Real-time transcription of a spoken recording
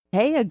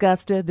Hey,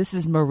 Augusta, this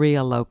is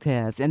Maria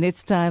Lopez, and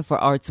it's time for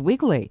Arts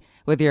Weekly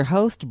with your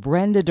host,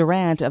 Brenda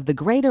Durant of the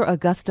Greater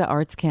Augusta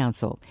Arts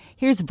Council.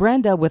 Here's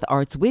Brenda with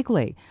Arts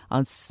Weekly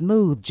on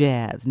Smooth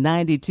Jazz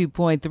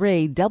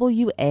 92.3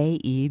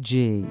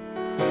 WAEG.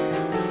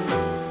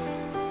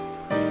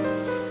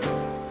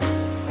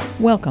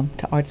 Welcome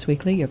to Arts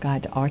Weekly, your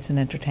guide to arts and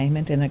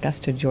entertainment in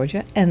Augusta,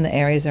 Georgia, and the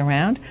areas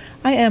around.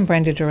 I am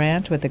Brenda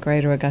Durant with the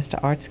Greater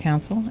Augusta Arts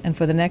Council, and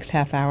for the next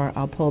half hour,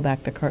 I'll pull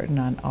back the curtain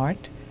on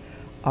art,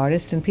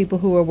 artists, and people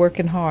who are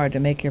working hard to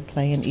make your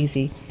playing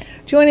easy.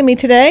 Joining me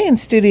today in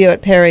studio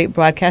at Perry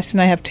Broadcasting,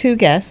 I have two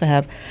guests. I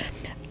have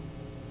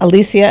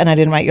Alicia, and I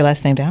didn't write your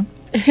last name down.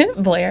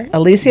 Blair.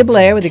 Alicia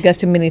Blair with the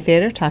Augusta Mini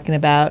Theater, talking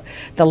about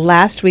the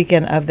last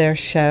weekend of their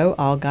show,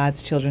 All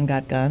God's Children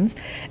Got Guns.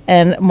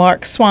 And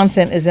Mark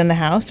Swanson is in the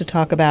house to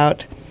talk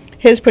about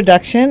his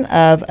production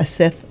of A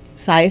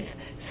Scythe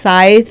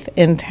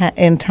in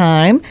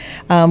Time,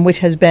 which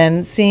has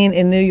been seen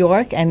in New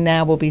York and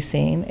now will be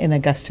seen in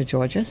Augusta,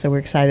 Georgia. So we're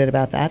excited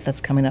about that. That's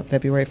coming up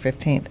February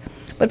 15th.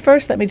 But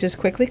first, let me just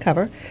quickly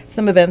cover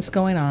some events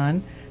going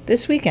on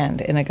this weekend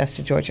in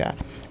Augusta, Georgia.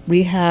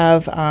 We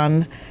have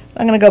I'm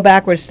going to go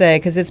backwards today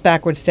because it's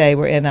backwards day.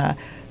 We're in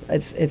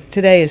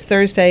today is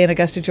Thursday in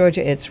Augusta,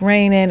 Georgia. It's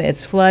raining,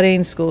 it's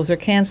flooding, schools are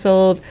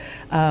canceled,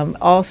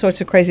 all sorts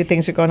of crazy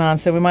things are going on.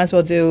 So we might as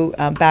well do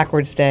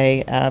backwards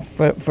day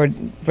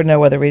for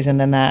no other reason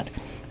than that.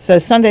 So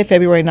Sunday,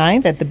 February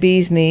 9th at the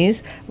Bee's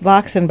Knees,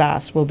 Vox and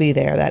Bass will be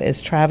there. That is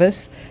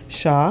Travis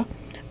Shaw,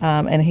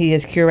 and he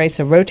curates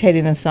a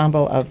rotating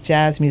ensemble of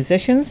jazz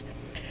musicians,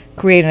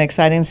 create an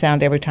exciting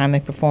sound every time they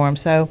perform.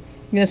 So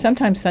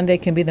sometimes Sunday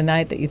can be the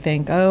night that you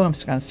think, oh, I'm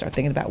going to start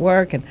thinking about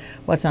work and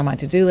what's on my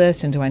to-do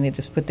list and do I need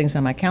to put things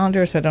on my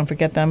calendar so I don't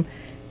forget them.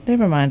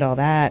 Never mind all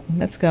that.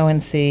 Let's go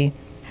and see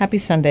Happy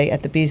Sunday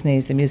at the Bee's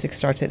Knees. The music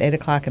starts at 8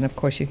 o'clock, and, of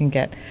course, you can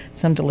get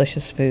some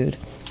delicious food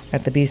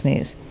at the Bee's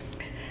Knees.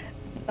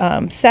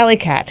 Sally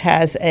Cat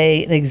has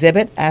an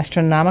exhibit,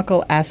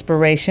 Astronomical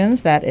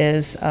Aspirations. That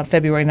is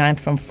February 9th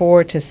from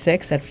 4 to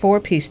 6 at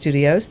 4P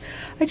Studios.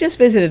 I just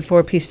visited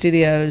 4P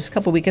Studios a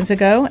couple weekends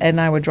ago,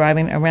 and I were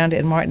driving around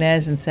in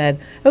Martinez and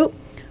said, oh,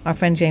 our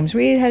friend James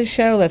Reed has a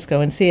show. Let's go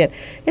and see it.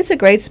 It's a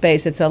great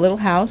space. It's a little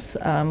house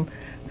kind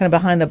of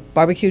behind the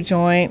barbecue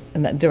joint,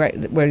 and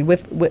where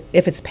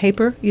If It's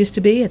Paper used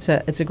to be. It's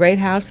a great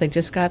house. They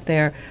just got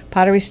their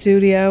pottery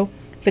studio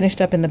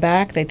finished up in the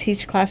back. They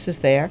teach classes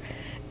there.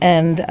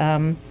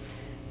 And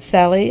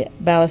Sally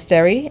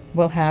Ballesteri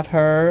will have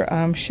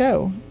her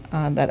show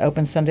that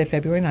opens Sunday,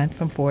 February 9th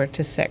from 4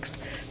 to 6.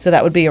 So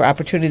that would be your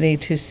opportunity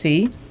to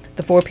see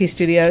the 4P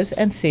Studios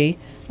and see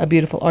a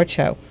beautiful art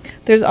show.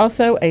 There's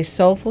also a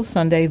Soulful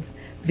Sunday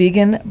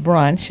vegan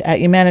brunch at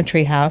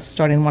Humanitry House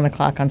starting 1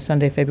 o'clock on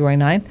Sunday, February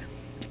 9th.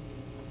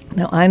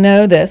 Now, I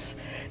know this.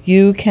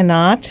 You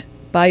cannot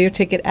buy your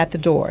ticket at the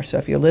door. So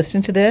if you're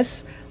listening to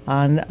this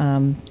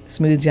on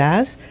Smooth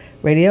Jazz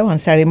Radio on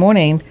Saturday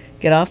morning,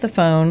 get off the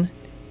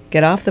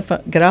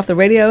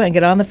radio and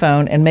get on the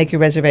phone and make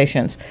your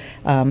reservations.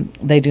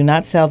 They do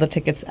not sell the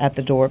tickets at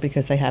the door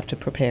because they have to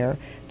prepare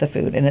the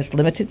food. And it's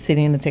limited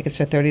seating. The tickets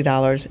are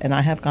 $30. And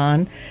I have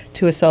gone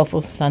to a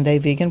Soulful Sunday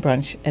vegan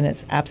brunch, and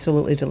it's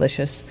absolutely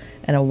delicious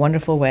and a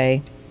wonderful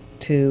way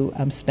to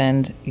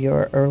spend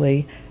your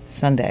early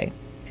Sunday.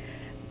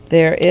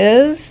 That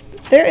is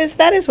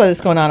what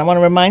is going on. I want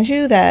to remind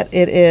you that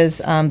it is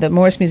the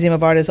Morris Museum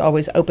of Art is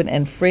always open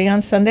and free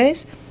on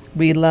Sundays.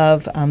 We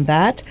love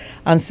that.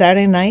 On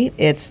Saturday night,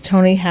 it's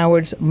Tony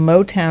Howard's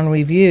Motown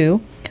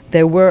Review.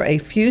 There were a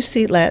few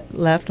seats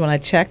left when I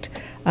checked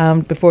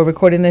before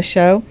recording this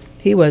show.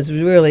 He was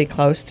really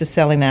close to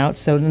selling out.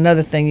 So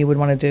another thing you would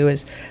want to do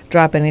is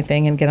drop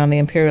anything and get on the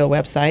Imperial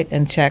website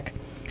and check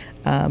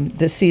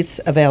the seats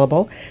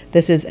available.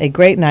 This is a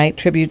great night.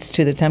 Tributes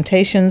to the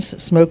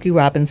Temptations, Smokey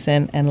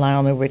Robinson, and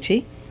Lionel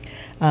Richie.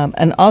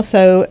 And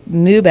also,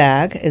 New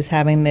Bag is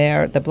having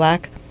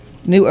the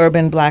New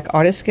Urban Black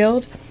Artists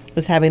Guild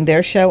is having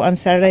their show on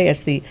Saturday.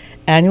 It's the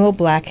annual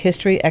Black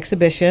History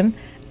Exhibition,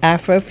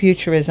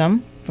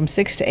 Afrofuturism, from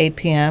 6 to 8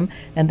 p.m.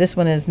 And this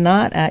one is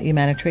not at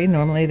Humanitry.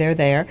 Normally they're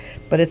there,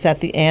 but it's at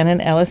the Ann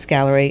and Ellis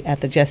Gallery at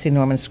the Jesse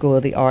Norman School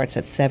of the Arts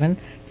at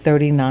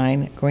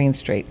 739 Green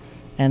Street.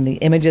 And the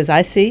images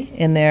I see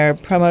in their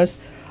promos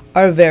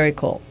are very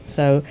cool.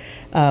 So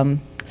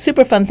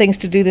super fun things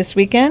to do this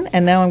weekend.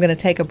 And now I'm going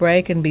to take a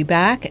break and be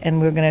back,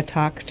 and we're going to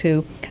talk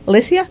to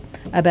Alicia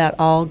about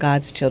All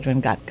God's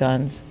Children Got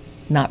Guns.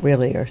 Not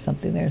really, or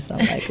something. There's some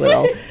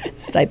little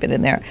stipend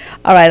in there.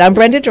 All right, I'm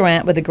Brenda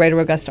Durant with the Greater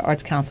Augusta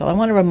Arts Council. I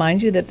want to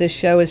remind you that this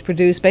show is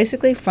produced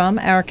basically from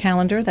our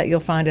calendar that you'll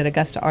find at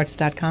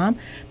AugustaArts.com.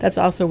 That's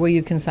also where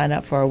you can sign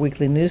up for our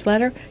weekly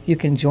newsletter. You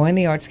can join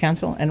the Arts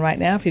Council. And right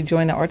now, if you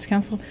join the Arts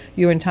Council,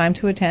 you're in time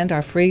to attend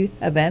our free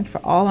event for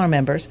all our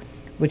members,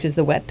 which is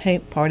the Wet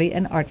Paint Party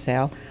and Art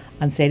Sale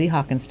on Sadie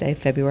Hawkins Day,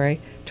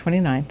 February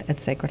 29th at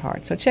Sacred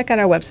Heart. So check out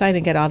our website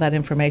and get all that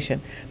information.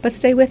 But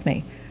stay with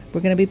me. We're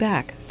going to be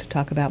back to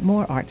talk about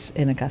more arts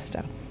in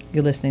Augusta.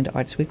 You're listening to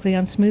Arts Weekly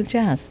on Smooth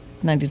Jazz,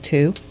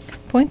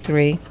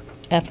 92.3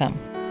 FM.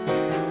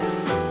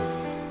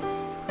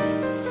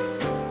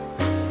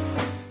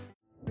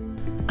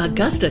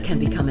 Augusta can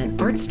become an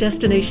arts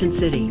destination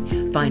city.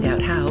 Find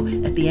out how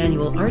at the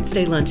annual Arts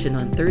Day Luncheon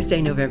on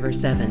Thursday, November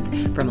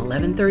 7th from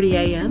 11:30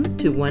 a.m.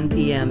 to 1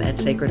 p.m. at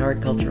Sacred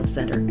Heart Cultural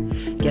Center.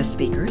 Guest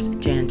speakers,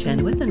 Jan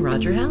Chenoweth and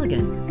Roger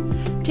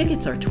Halligan.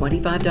 Tickets are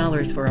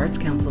 $25 for Arts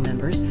Council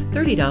members,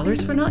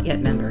 $30 for not yet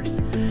members.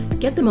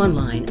 Get them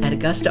online at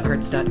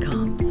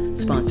augustaarts.com.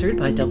 Sponsored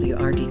by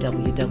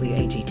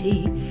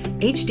WRDW-WAGT,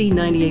 HD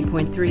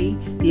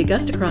 98.3, The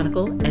Augusta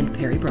Chronicle, and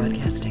Perry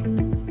Broadcasting.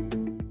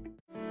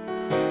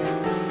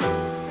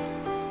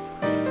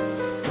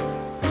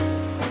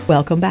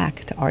 Welcome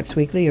back to Arts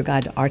Weekly, your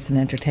guide to arts and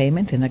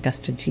entertainment in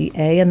Augusta,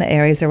 GA, and the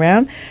areas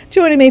around.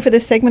 Joining me for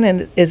this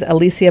segment is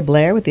Alicia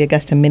Blair with the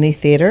Augusta Mini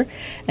Theater,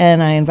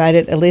 and I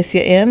invited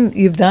Alicia in.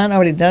 You've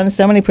already done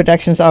so many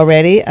productions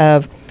already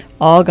of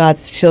All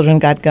God's Children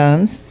Got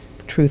Guns,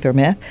 Truth or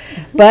Myth,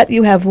 but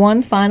you have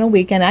one final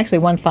weekend, actually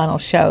one final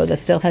show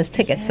that still has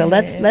tickets. Yes. So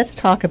let's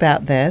talk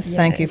about this. Yes.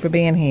 Thank you for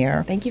being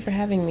here. Thank you for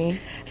having me.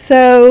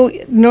 So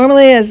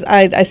normally, as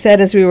I said,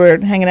 as we were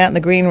hanging out in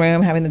the green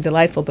room having the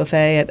delightful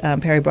buffet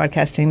at Perry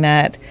Broadcasting,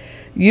 that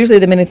usually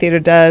the Mini Theater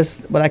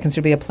does what I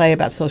consider to be a play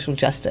about social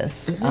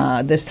justice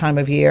this time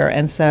of year.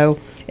 And so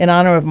in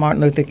honor of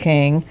Martin Luther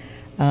King,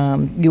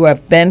 you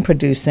have been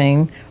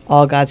producing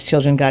All God's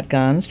Children Got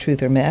Guns,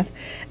 Truth or Myth.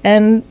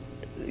 And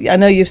I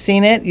know you've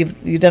seen it.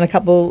 You've done a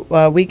couple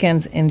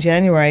weekends in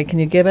January. Can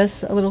you give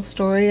us a little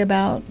story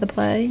about the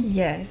play?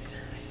 Yes.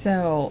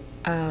 So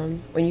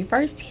when you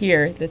first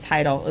hear the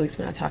title, at least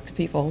when I talk to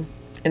people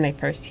and they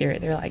first hear it,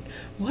 they're like,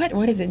 what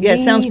does it mean? Yeah, it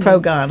sounds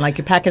pro-gun, like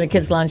you're packing a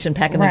kid's lunch and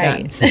packing the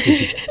gun.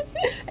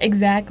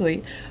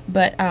 Exactly.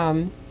 But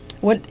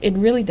what it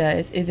really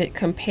does is it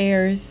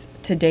compares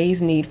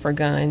today's need for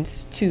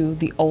guns to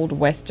the old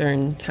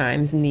Western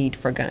times need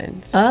for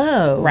guns.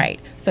 Oh. Right.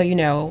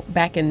 So,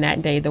 back in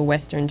that day, the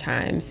Western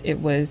times,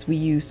 we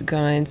used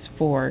guns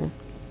for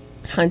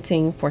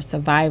hunting, for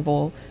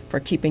survival, for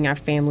keeping our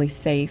family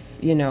safe,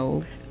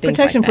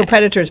 protection for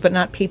predators, but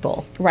not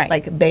people. Right.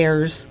 Like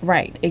bears.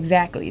 Right.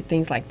 Exactly.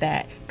 Things like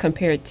that.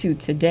 Compared to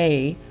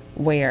today,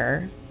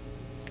 where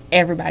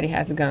everybody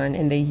has a gun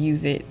and they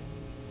use it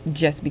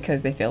just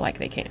because they feel like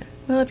they can.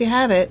 Well, if you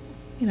have it,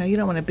 you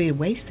don't want to be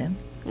wasting.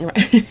 Right.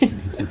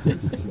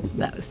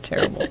 That was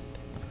terrible.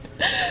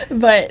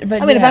 But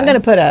I mean, if I'm going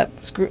to put a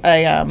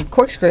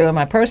corkscrew in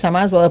my purse, I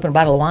might as well open a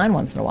bottle of wine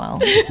once in a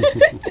while.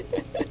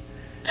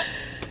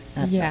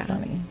 That's not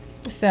funny.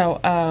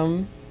 So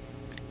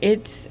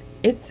it's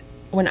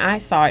when I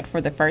saw it for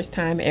the first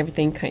time,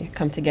 everything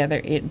come together.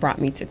 It brought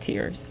me to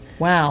tears.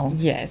 Wow.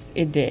 Yes,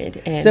 it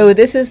did. And so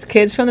this is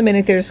kids from the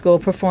Mini Theater School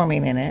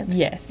performing in it.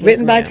 Yes.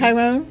 Written by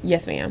Tyrone?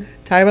 Yes, ma'am.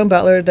 Tyrone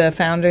Butler, the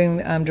founding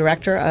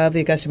director of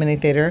the Augusta Mini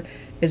Theater,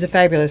 is a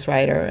fabulous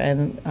writer,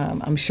 and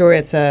I'm sure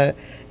it's a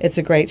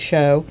great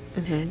show.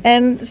 Mm-hmm.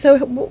 And so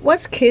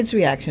what's kids'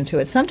 reaction to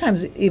it?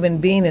 Sometimes even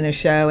being in a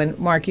show, and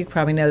Mark, you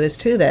probably know this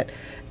too, that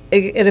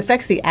it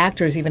affects the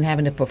actors even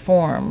having to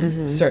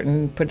perform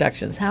certain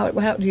productions. How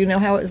do you know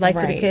how it was like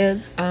for the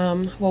kids?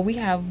 Well, we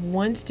have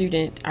one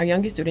student. Our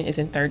youngest student is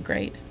in 3rd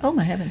grade. Oh,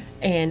 my heavens.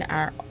 And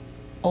our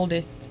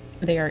oldest,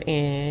 they're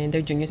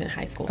juniors in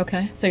high school.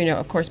 Okay. So,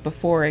 of course,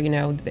 before,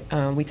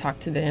 we talk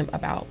to them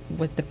about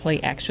what the play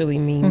actually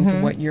means,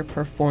 what you're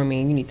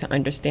performing. You need to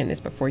understand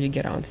this before you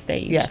get on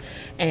stage. Yes.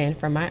 And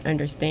from my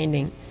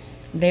understanding,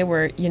 they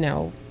were,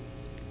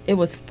 it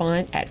was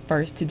fun at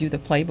first to do the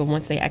play, but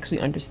once they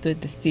actually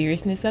understood the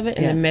seriousness of it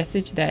and the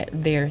message that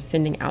they're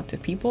sending out to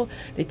people,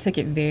 they took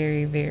it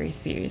very, very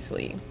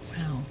seriously.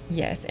 Wow.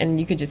 Yes, and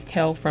you could just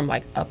tell from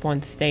up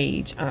on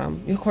stage.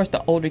 Of course,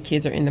 the older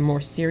kids are in the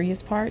more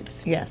serious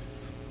parts.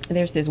 Yes.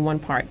 There's this one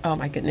part, oh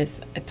my goodness,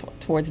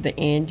 towards the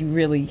end, you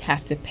really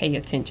have to pay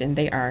attention.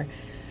 They're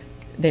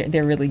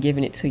really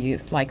giving it to you.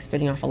 It's like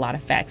spitting off a lot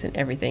of facts and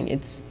everything.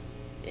 It's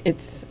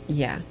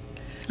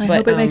I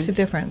hope it makes a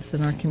difference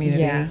in our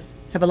community. Yeah.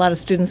 Have a lot of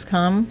students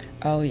come?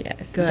 Oh,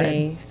 yes.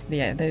 Good.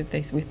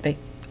 They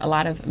a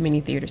lot of Mini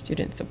Theater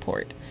students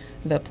support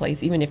the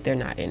place, even if they're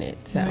not in it.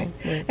 So,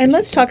 right. And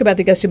let's talk about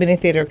the Augusta Mini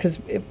Theater, because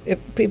if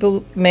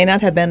people may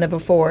not have been there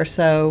before,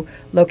 so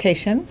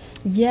location?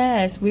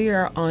 Yes, we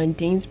are on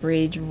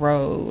Deansbridge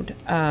Road,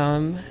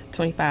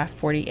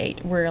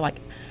 2548. We're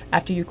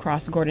after you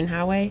cross Gordon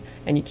Highway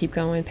and you keep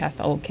going past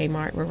the old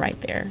Kmart, we're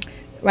right there.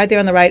 Right there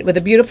on the right with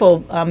a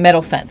beautiful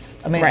metal fence.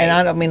 I mean, right. And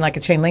I don't mean like a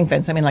chain link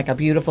fence. I mean like a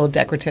beautiful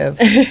decorative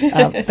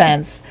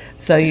fence.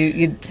 So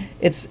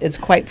it's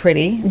quite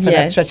pretty for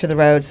that stretch of the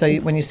road. So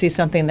when you see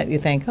something that you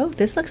think, oh,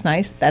 this looks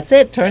nice, that's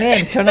it. Turn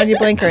on your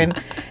blinker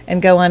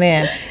and go on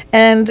in.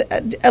 And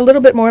a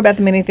little bit more about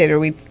the Mini Theater.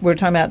 We're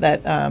talking about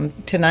that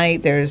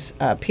tonight. There's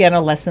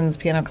piano lessons,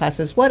 piano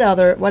classes. What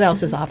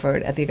else is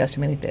offered at the Augusta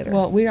Mini Theater?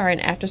 Well, we are an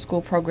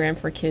after-school program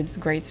for kids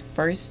grades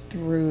 1st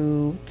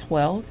through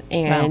 12th,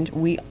 and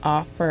we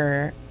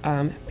offer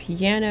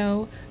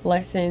piano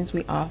lessons,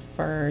 we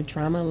offer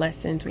drama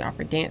lessons, we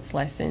offer dance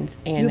lessons,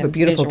 and you have a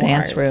beautiful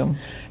dance room.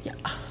 Yeah.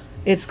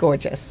 It's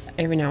gorgeous.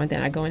 Every now and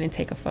then I go in and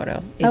take a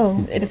photo.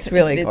 It's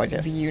really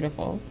gorgeous. It's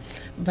beautiful.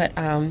 But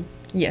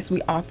Yes,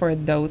 we offer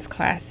those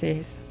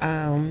classes,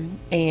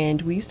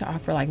 and we used to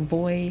offer like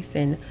voice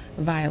and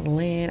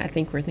violin. I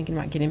think we're thinking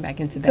about getting back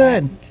into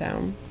that. Good.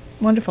 So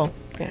Wonderful.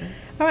 yeah.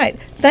 All right.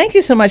 Thank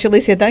you so much,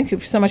 Alicia. Thank you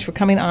so much for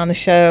coming on the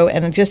show.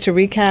 And just to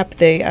recap,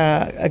 the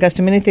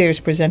Augusta Mini Theater is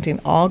presenting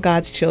All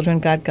God's Children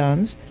Got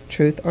Guns,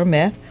 Truth or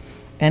Myth.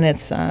 And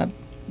it's,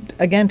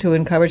 again, to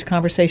encourage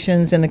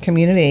conversations in the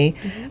community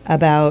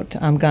about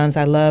guns.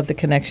 I love the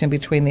connection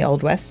between the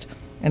Old West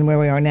and where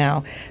we are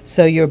now.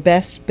 So your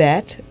best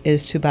bet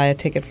is to buy a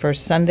ticket for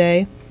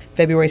Sunday,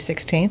 February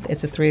 16th.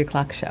 It's a 3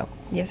 o'clock show.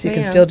 Yes, so you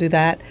ma'am. can still do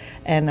that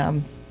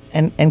and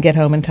get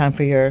home in time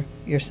for your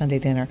Sunday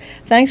dinner.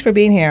 Thanks for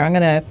being here. I'm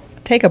going to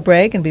take a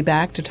break and be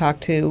back to talk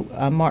to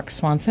Mark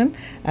Swanson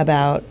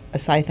about A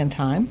Scythe in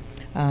Time,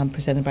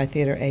 presented by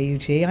Theater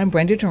AUG. I'm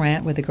Brenda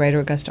Durant with the Greater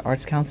Augusta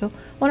Arts Council.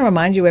 I want to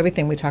remind you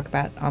everything we talk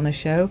about on the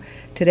show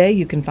today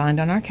you can find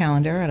on our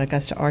calendar at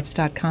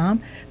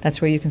augustaarts.com.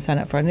 That's where you can sign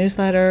up for our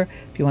newsletter.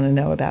 If you want to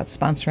know about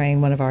sponsoring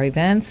one of our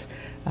events,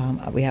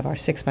 we have our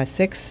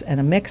 6x6 and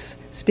a Mix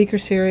speaker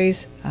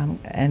series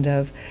end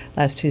of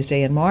last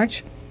Tuesday in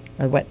March,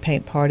 a wet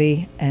paint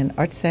party and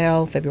art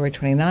sale February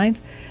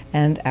 29th,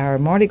 and our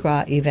Mardi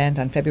Gras event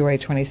on February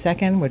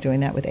 22nd. We're doing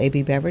that with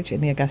AB Beverage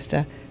in the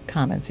Augusta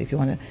Commons. If you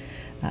want to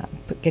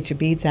get your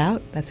beads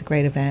out, that's a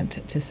great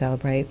event to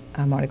celebrate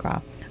Mardi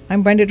Gras.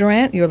 I'm Brenda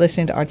Durant. You're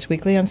listening to Arts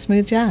Weekly on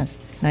Smooth Jazz,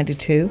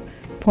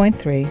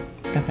 92.3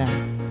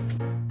 FM.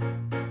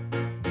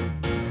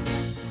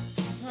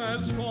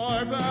 As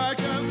far back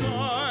as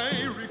I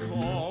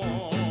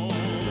recall,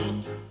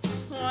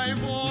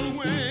 I've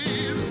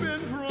always been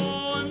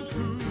drawn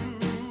to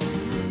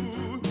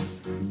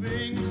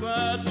things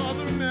that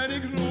other men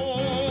ignore.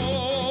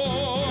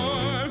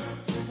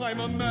 I'm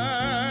a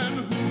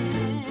man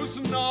who's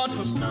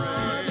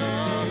not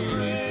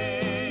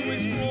afraid to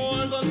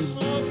explore the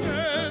soft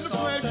and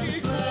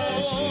fleshy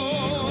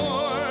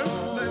core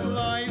that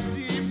lies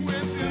deep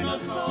within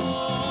us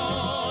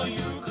all,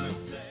 you could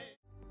say.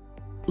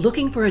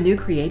 Looking for a new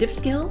creative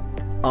skill?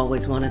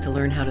 Always wanted to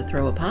learn how to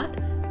throw a pot,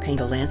 paint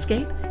a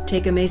landscape,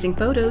 take amazing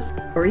photos,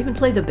 or even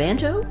play the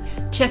banjo?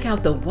 Check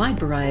out the wide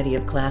variety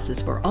of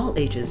classes for all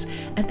ages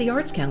at the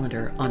Arts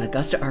Calendar on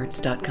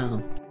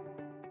AugustaArts.com.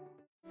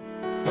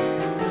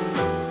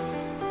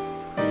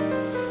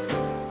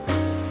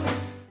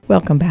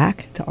 Welcome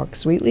back to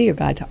Arts Weekly, your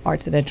guide to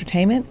arts and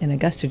entertainment in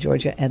Augusta,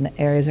 Georgia, and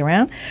the areas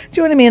around.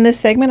 Joining me in this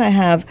segment, I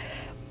have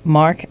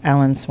Mark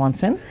Allen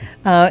Swanson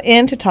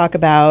in to talk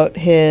about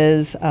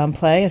his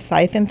play, A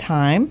Scythe in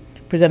Time,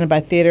 presented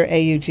by Theater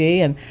AUG.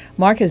 And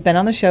Mark has been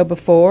on the show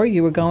before.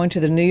 You were going to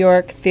the New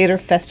York Theater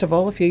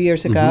Festival a few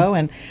years ago,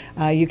 and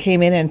you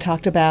came in and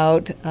talked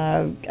about,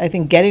 I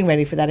think, getting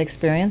ready for that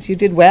experience. You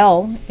did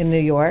well in New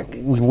York.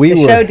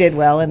 The show did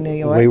well in New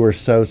York. We were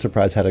so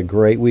surprised. Had a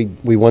great, we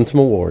won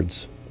some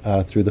awards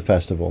through the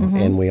festival,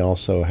 and we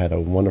also had a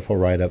wonderful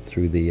write-up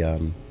through the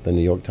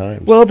New York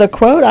Times. Well, the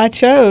quote I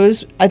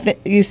chose, I think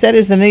you said,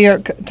 is the New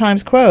York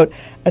Times quote: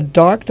 "A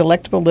dark,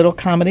 delectable little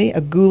comedy,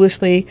 a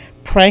ghoulishly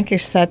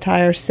prankish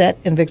satire set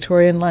in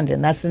Victorian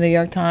London." That's the New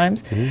York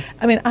Times.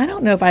 I mean, I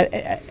don't know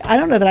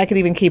that I could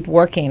even keep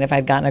working if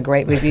I'd gotten a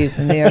great review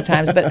from the New York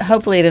Times, but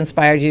hopefully it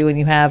inspired you and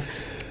you have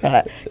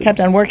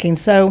kept on working.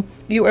 So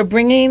you are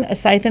bringing A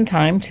Scythe in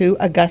Time to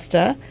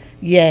Augusta,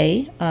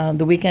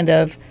 the weekend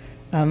of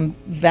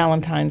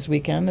Valentine's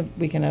weekend, the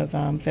weekend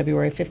of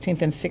February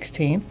 15th and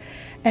 16th.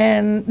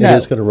 And it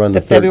is going to run the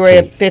February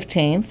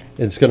 15th.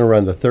 It's going to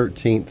run the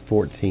 13th,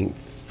 14th,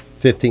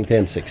 15th,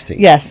 and 16th.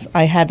 Yes,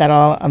 I had that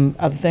all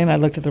other thing. I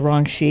looked at the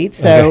wrong sheet.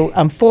 So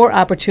 4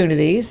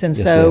 opportunities. And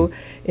Yes, so ma'am.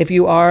 if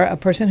you are a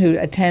person who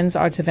attends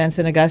arts events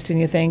in Augusta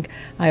and you think,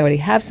 I already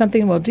have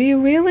something, well, do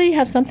you really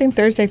have something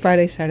Thursday,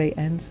 Friday, Saturday,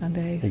 and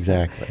Sunday?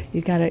 Exactly.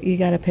 You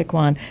gotta pick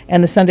one.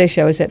 And the Sunday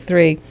show is at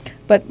 3.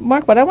 But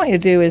Mark, what I want you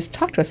to do is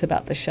talk to us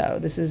about the show.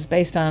 This is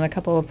based on a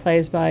couple of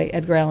plays by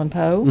Edgar Allan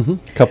Poe. A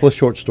couple of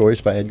short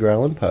stories by Edgar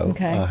Allan Poe.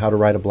 Okay. How to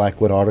Write a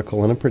Blackwood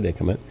Article in a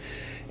Predicament.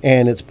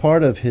 And it's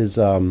part of his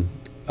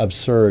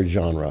absurd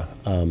genre,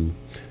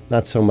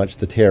 not so much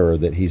the terror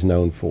that he's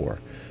known for.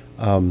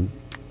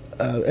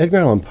 Edgar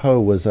Allan Poe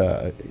was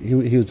he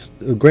was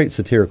a great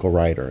satirical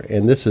writer,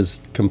 and this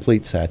is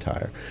complete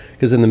satire.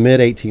 Because in the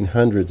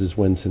mid-1800s is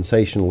when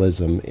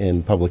sensationalism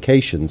in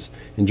publications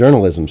and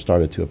journalism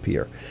started to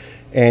appear.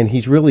 And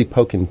he's really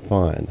poking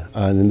fun.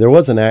 And there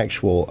was an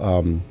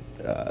actual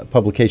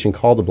publication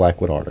called the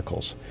Blackwood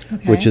Articles,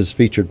 which is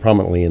featured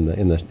prominently in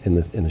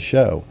the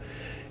show.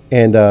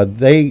 And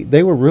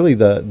they were really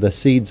the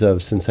seeds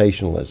of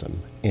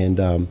sensationalism.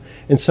 And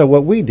so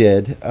what we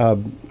did,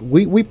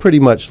 we pretty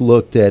much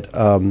looked at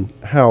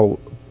how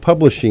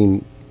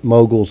publishing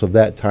moguls of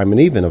that time and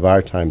even of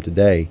our time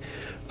today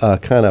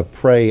kind of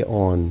prey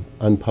on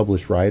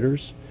unpublished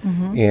writers.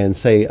 And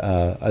say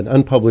an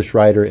unpublished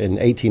writer in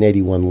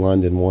 1881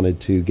 London wanted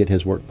to get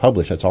his work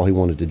published. That's all he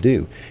wanted to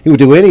do. He would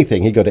do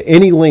anything. He'd go to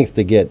any length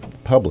to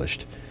get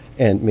published.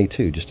 And me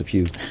too, just a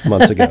few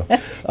months ago.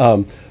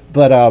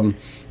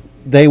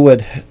 They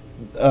would,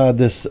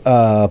 this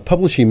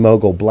publishing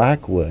mogul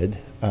Blackwood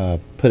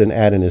put an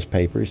ad in his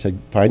paper. He said,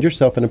 find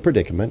yourself in a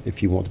predicament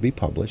if you want to be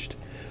published.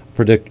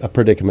 A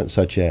predicament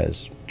such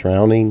as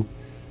drowning,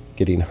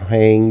 getting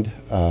hanged,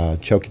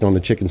 choking on a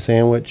chicken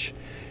sandwich,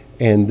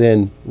 and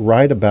then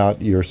write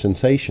about your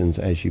sensations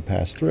as you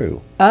pass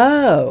through.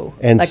 Oh,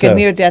 and like so, a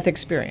near-death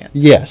experience.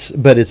 Yes,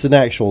 but it's an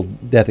actual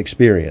death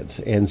experience.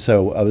 And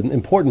so an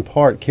important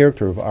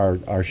character of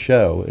our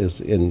show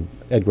is in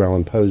Edgar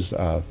Allan Poe's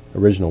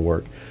original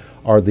work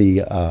are the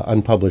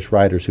unpublished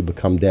writers who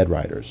become dead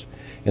writers.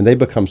 And they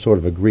become sort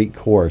of a Greek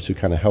chorus who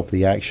kind of help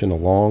the action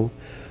along.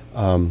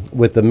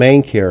 With the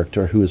main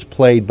character, who is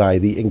played by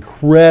the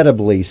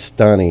incredibly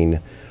stunning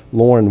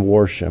Lauren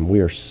Worsham.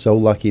 We are so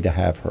lucky to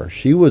have her.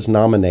 She was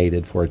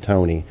nominated for a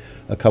Tony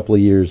a couple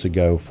of years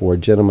ago for A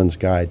Gentleman's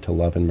Guide to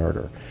Love and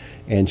Murder.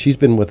 And she's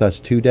been with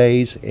us 2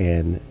 days,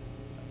 and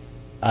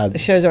the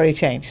show's already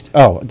changed.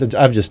 Oh,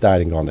 I've just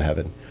died and gone to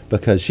heaven,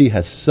 because she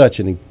has such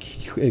an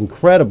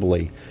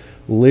incredibly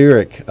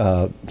lyric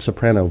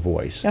soprano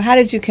voice. Now, how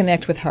did you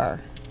connect with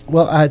her?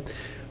 Well,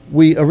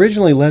 we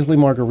originally, Leslie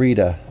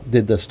Margarita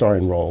did the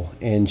starring role,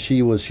 and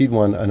she'd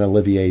won an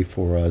Olivier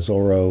for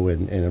Zorro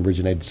and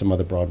originated some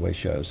other Broadway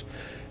shows.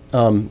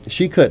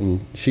 She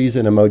couldn't. She's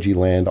in Emoji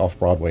Land off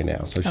Broadway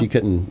now, so she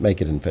couldn't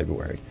make it in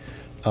February.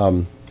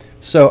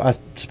 So I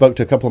spoke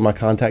to a couple of my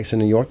contacts in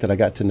New York that I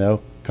got to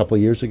know a couple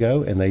of years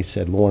ago, and they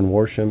said, Lauren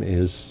Worsham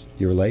is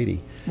your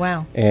lady.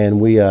 Wow. And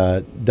we,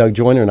 Doug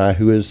Joyner and I,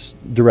 who is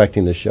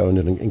directing the show,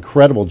 did an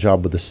incredible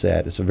job with the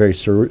set. It's a very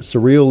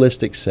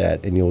surrealistic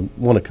set, and you'll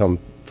want to come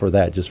for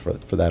that, just for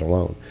that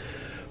alone.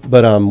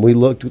 But we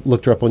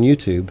looked her up on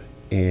YouTube,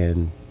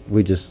 and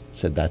we just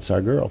said, that's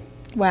our girl.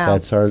 Wow.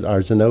 That's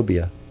our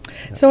Zenobia.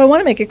 So I want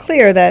to make it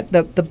clear that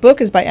the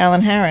book is by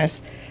Alan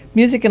Harris,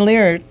 music and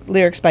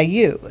lyrics by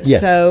you.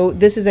 Yes. So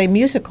this is a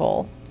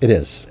musical. It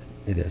is.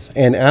 It is.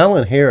 And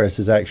Alan Harris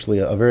is actually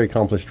a very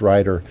accomplished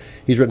writer.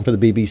 He's written for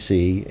the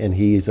BBC, and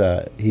he's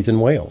in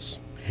Wales.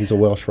 He's a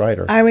Welsh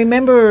writer. I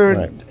remember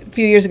a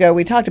few years ago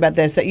we talked about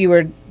this, that you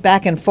were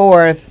back and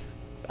forth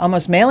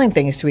almost mailing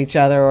things to each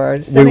other, or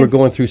we were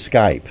going through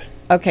Skype.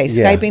 Okay,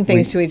 Skyping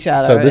things to each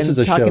other, so this is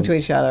a talking show, to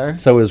each other.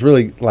 So it was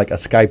really like a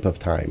Skype of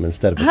time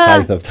instead of a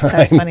scythe of time.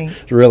 That's funny.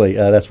 Really,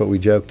 that's what we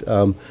joked.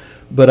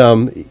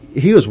 But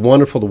he was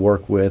wonderful to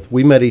work with.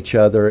 We met each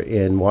other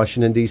in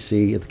Washington,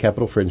 D.C. at the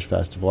Capitol Fringe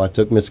Festival. I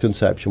took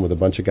Misconception with a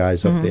bunch of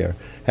guys up there,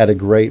 had a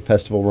great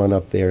festival run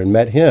up there, and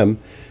met him.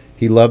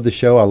 He loved the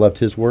show. I loved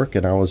his work,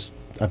 and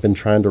I've been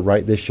trying to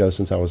write this show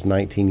since I was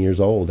 19 years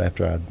old.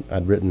 After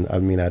I'd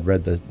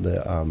read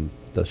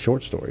the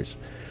short stories,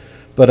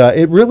 but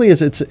it really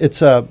is. It's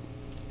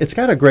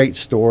got a great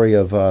story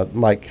of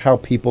like how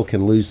people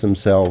can lose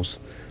themselves,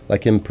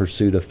 like in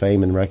pursuit of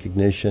fame and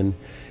recognition,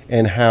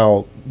 and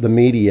how the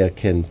media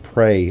can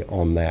prey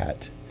on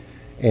that,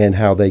 and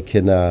how they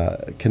can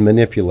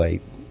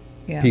manipulate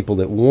people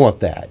that want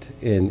that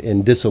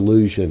and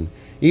disillusion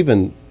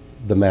even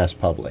the mass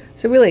public.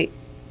 So really,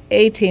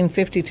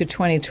 1850 to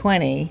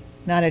 2020,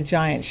 not a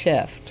giant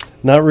shift.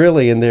 Not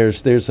really, and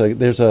there's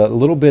a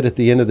little bit at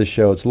the end of the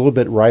show. It's a little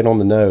bit right on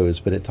the nose,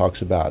 but it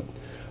talks about,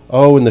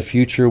 in the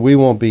future we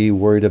won't be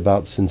worried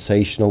about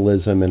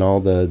sensationalism and all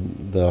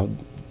the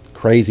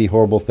crazy,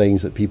 horrible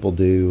things that people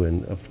do,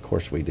 and of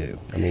course we do.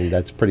 I mean,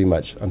 that's pretty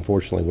much,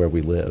 unfortunately, where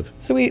we live.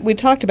 So we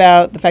talked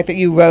about the fact that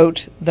you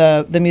wrote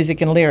the music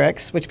and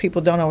lyrics, which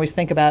people don't always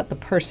think about the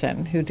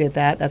person who did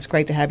that. That's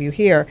great to have you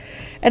here.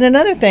 And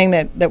another thing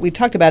that we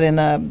talked about in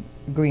the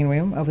green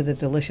room over the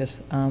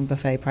delicious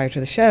buffet prior to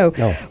the show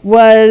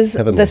was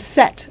heavenly. The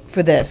set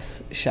for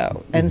this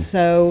show. And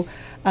so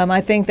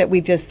I think that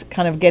we just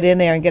kind of get in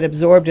there and get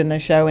absorbed in the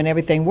show and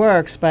everything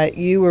works, but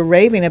you were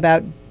raving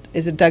about,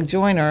 is it Doug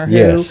Joyner,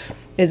 who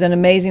is an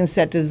amazing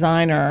set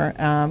designer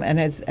and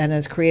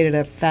has created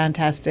a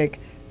fantastic,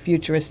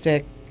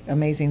 futuristic,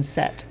 amazing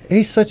set.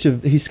 He's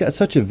got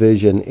such a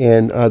vision,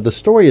 and the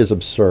story is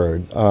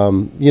absurd.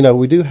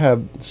 We do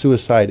have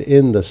suicide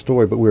in the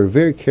story, but we're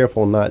very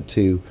careful not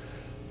to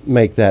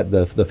make that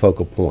the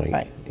focal point,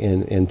 right,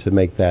 and to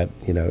make that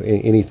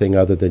anything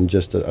other than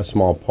just a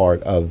small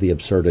part of the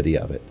absurdity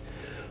of it.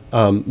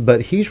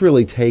 But he's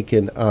really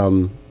taken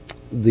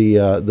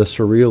the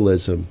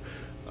surrealism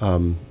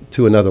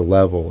to another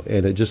level,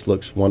 and it just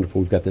looks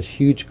wonderful. We've got this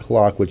huge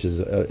clock, which is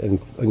an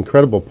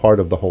incredible part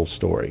of the whole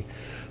story.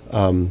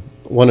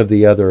 One of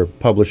the other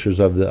publishers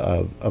of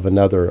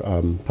another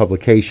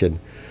publication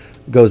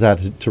goes out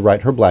to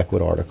write her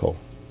Blackwood article,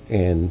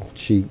 and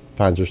she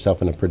finds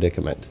herself in a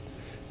predicament.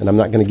 And I'm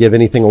not going to give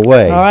anything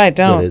away. All right,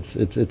 don't.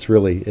 It's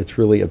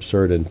really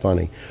absurd and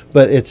funny,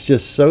 but it's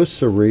just so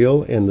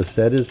surreal, and the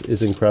set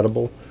is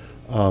incredible.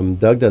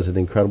 Doug does an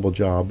incredible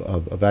job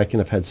of acting.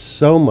 I've had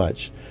so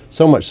much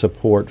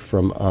support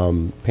from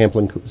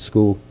Pamplin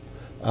School,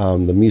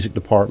 the music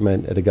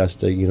department at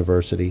Augusta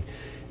University,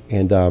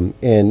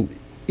 and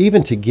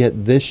even to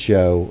get this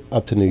show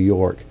up to New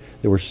York,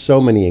 there were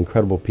so many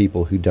incredible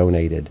people who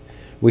donated.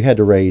 We had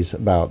to raise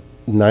about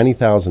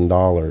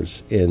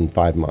 $90,000 in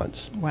 5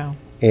 months. Wow.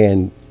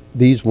 And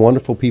these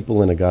wonderful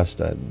people in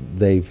Augusta,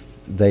 they've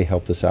they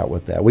helped us out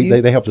with that.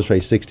 They helped us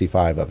raise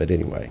 65 of it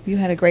anyway. You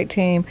had a great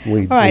team.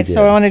 We All right, did.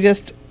 so I want to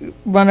just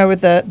run over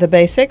the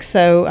basics.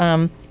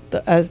 So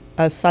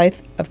A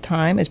Scythe of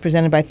Time is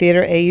presented by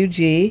Theater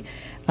AUG,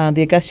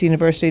 the Augusta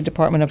University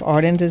Department of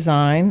Art and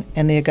Design,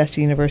 and the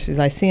Augusta University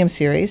Lyceum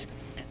Series.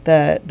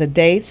 The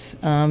dates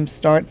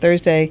start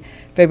Thursday,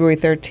 February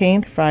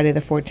 13th, Friday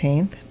the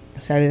 14th,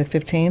 Saturday the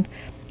 15th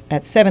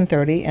at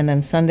 7:30, and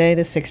then Sunday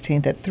the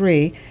 16th at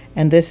 3.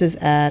 And this is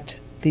at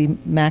the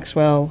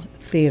Maxwell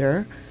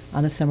Theater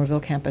on the Somerville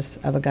campus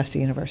of Augusta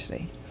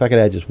University. If I could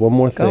add just one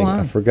more Go thing. on.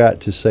 I forgot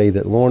to say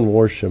that Lauren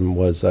Worsham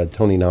was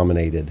Tony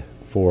nominated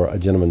for A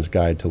Gentleman's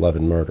Guide to Love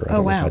and Murder. I Oh,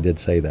 don't know wow. if I did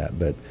say that,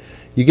 but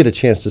you get a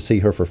chance to see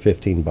her for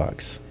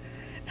 $15.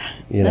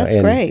 That's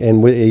great.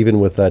 And even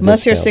with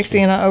Unless you're discounts. 60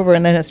 and over,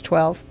 and then it's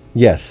 12.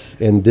 Yes,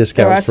 and There are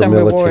discounts for some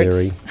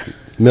rewards.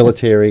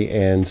 military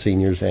and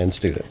seniors and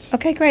students.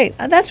 Okay, great.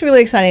 That's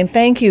really exciting.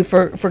 Thank you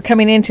for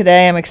coming in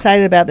today. I'm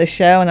excited about this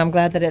show, and I'm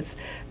glad that it's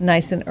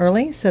nice and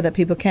early so that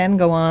people can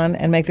go on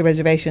and make the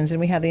reservations. And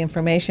we have the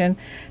information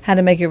how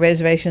to make your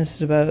reservations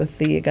to both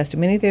the Augusta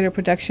Mini Theater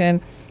production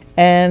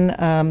and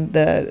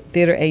the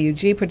Theater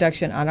AUG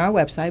production on our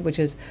website, which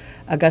is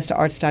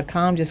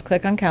augustaarts.com. Just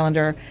click on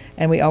calendar,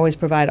 and we always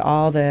provide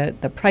all the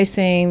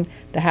pricing,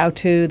 the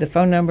how-to, the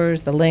phone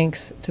numbers, the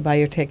links to buy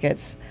your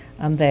tickets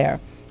there.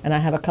 And I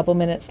have a couple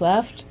minutes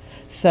left,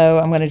 so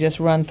I'm going to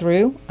just run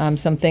through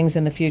some things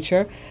in the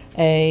future.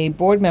 A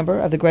board member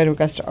of the Greater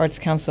Augusta Arts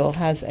Council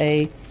has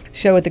a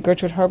show at the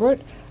Gertrude Herbert.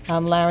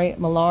 Larry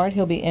Millard,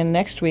 he'll be in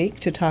next week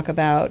to talk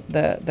about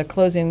the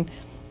closing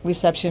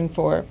reception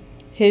for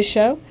his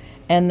show.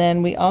 And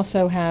then we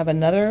also have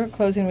another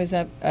closing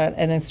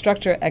an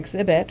instructor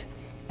exhibit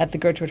at the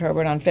Gertrude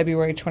Herbert on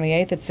February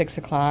 28th at 6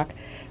 o'clock.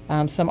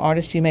 Some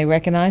artists you may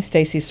recognize,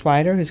 Stacy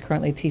Swider, who's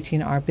currently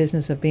teaching our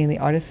Business of Being the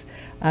Artist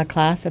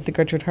class at the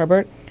Gertrude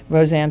Herbert.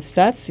 Roseanne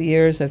Stutz,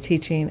 years of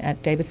teaching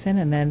at Davidson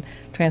and then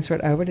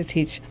transferred over to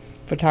teach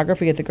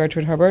photography at the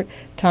Gertrude Herbert.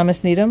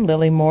 Thomas Needham,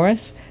 Lily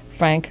Morris,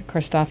 Frank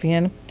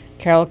Karstoffian,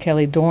 Carol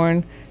Kelly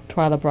Dorn,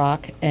 Twyla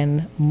Brock,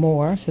 and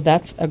more. So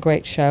that's a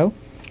great show.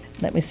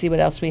 Let me see what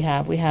else we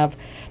have. We have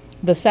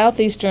the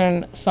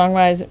Southeastern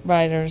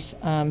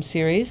Songwriters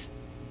Series,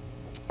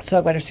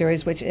 Songwriter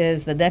Series, which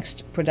is the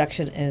next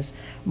production is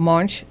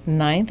March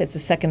 9th. It's the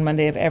second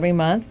Monday of every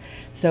month.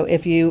 So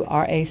if you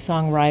are a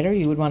songwriter,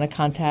 you would want to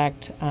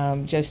contact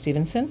Joe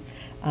Stevenson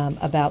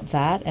about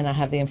that. And I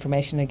have the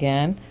information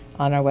again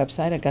on our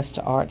website,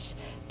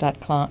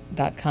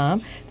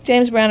 augustaarts.com.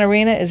 James Brown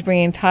Arena is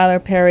bringing Tyler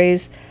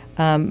Perry's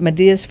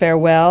Medea's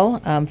Farewell,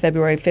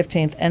 February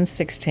 15th and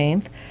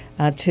 16th.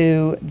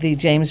 To the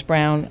James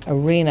Brown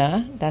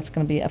Arena. That's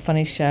going to be a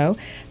funny show.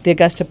 The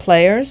Augusta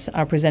Players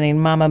are presenting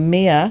Mamma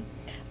Mia.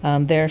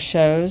 Their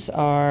shows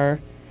are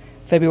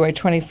February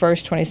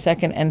 21st,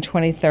 22nd, and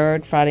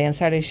 23rd. Friday and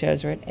Saturday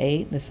shows are at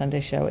 8. The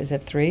Sunday show is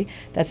at 3.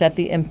 That's at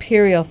the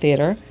Imperial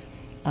Theater.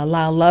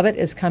 Lyle Lovett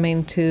is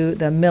coming to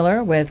the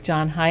Miller with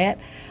John Hyatt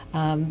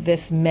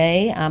this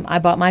May. I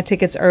bought my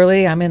tickets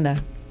early. I'm in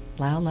the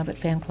Lyle Lovett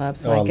fan club,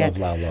 so I I get.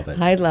 love Lyle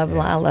Lovett. I love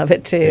Lyle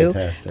Lovett too.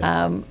 Fantastic.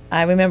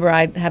 I remember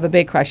I have a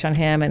big crush on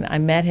him, and I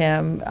met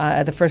him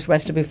at the first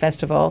Westaboo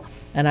Festival,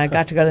 and I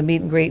got to go to the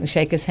meet and greet and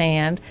shake his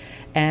hand.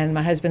 And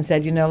my husband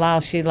said, "You know, Lyle,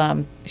 she'd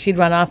run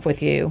off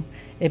with you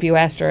if you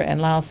asked her."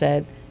 And Lyle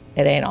said,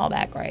 "It ain't all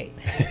that great."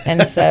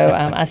 And so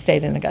I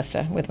stayed in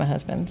Augusta with my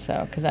husband,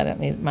 so because I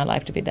don't need my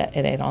life to be that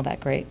it ain't all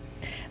that great.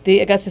 The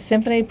Augusta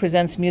Symphony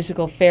presents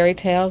musical Fairy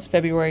Tales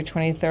February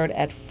 23rd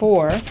at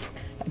 4.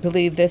 I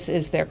believe this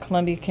is their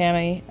Columbia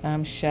County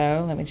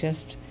show. Let me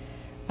just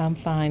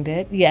find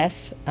it.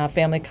 Yes,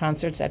 Family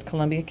Concerts at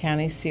Columbia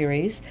County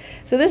series.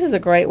 So this is a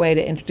great way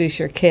to introduce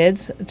your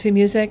kids to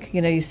music.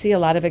 You know, you see a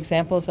lot of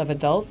examples of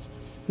adults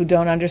who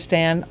don't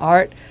understand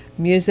art,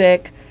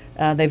 music.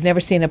 They've never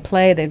seen a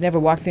play. They've never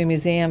walked through a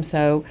museum.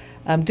 So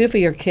do for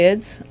your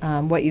kids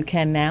what you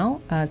can now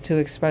to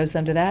expose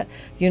them to that.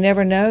 You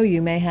never know.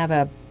 You may have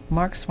a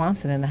Mark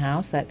Swanson in the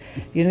house that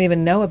you didn't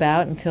even know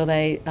about until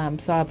they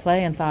saw a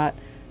play and thought,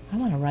 I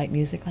want to write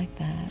music like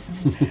that.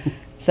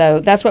 So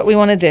that's what we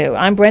want to do.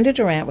 I'm Brenda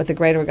Durant with the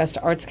Greater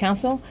Augusta Arts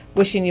Council,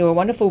 wishing you a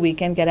wonderful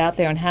weekend. Get out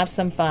there and have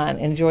some fun.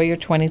 Enjoy your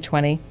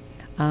 2020.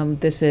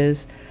 This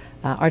is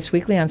Arts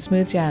Weekly on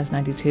Smooth Jazz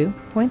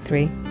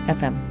 92.3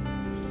 FM.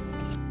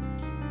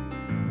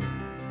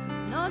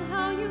 It's not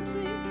how you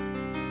think,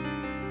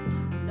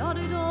 not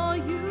at all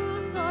you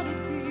thought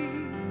it'd be.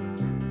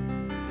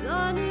 It's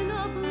done in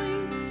a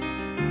blink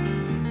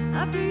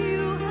after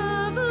you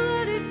have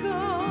let it go.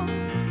 Of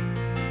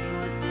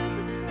course, there's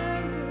the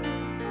terror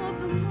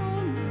of the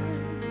moment.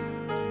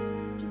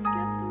 Just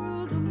get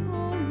through the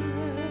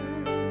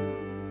moment.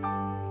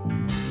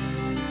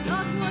 It's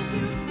not what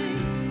you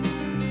think,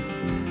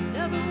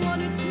 never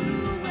wanted to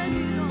end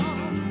it all.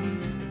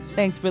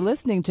 Thanks for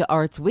listening to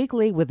Arts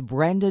Weekly with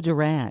Brenda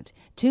Durant.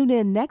 Tune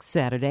in next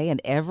Saturday and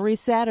every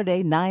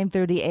Saturday,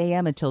 9:30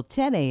 a.m. until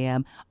 10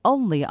 a.m.,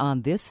 only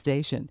on this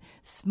station.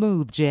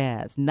 Smooth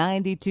Jazz,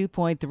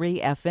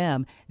 92.3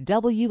 FM,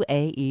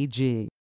 WAEG.